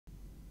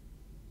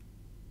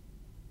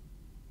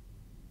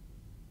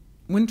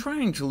When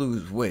trying to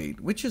lose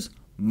weight, which is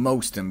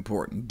most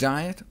important,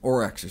 diet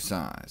or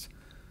exercise?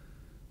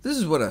 This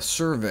is what a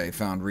survey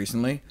found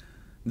recently.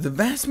 The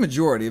vast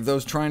majority of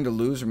those trying to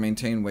lose or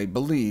maintain weight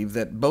believe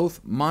that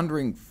both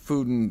monitoring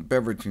food and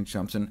beverage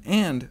consumption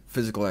and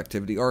physical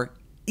activity are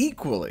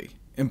equally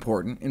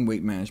important in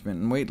weight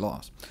management and weight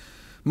loss.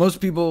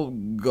 Most people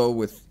go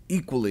with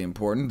equally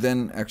important,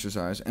 then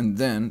exercise, and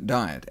then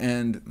diet,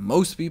 and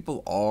most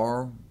people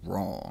are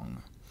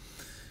wrong.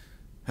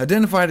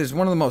 Identified as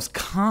one of the most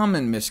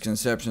common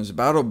misconceptions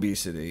about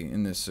obesity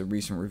in this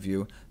recent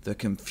review, the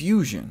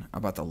confusion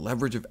about the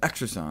leverage of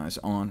exercise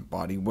on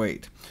body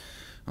weight.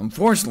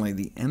 Unfortunately,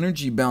 the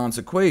energy balance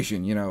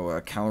equation,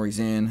 calories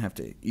in have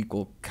to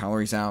equal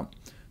calories out,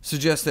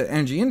 suggests that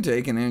energy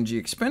intake and energy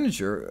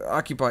expenditure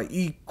occupy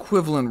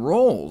equivalent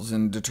roles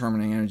in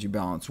determining energy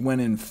balance, when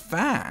in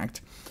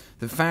fact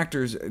the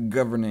factors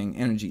governing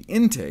energy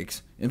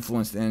intakes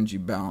influence the energy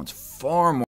balance far more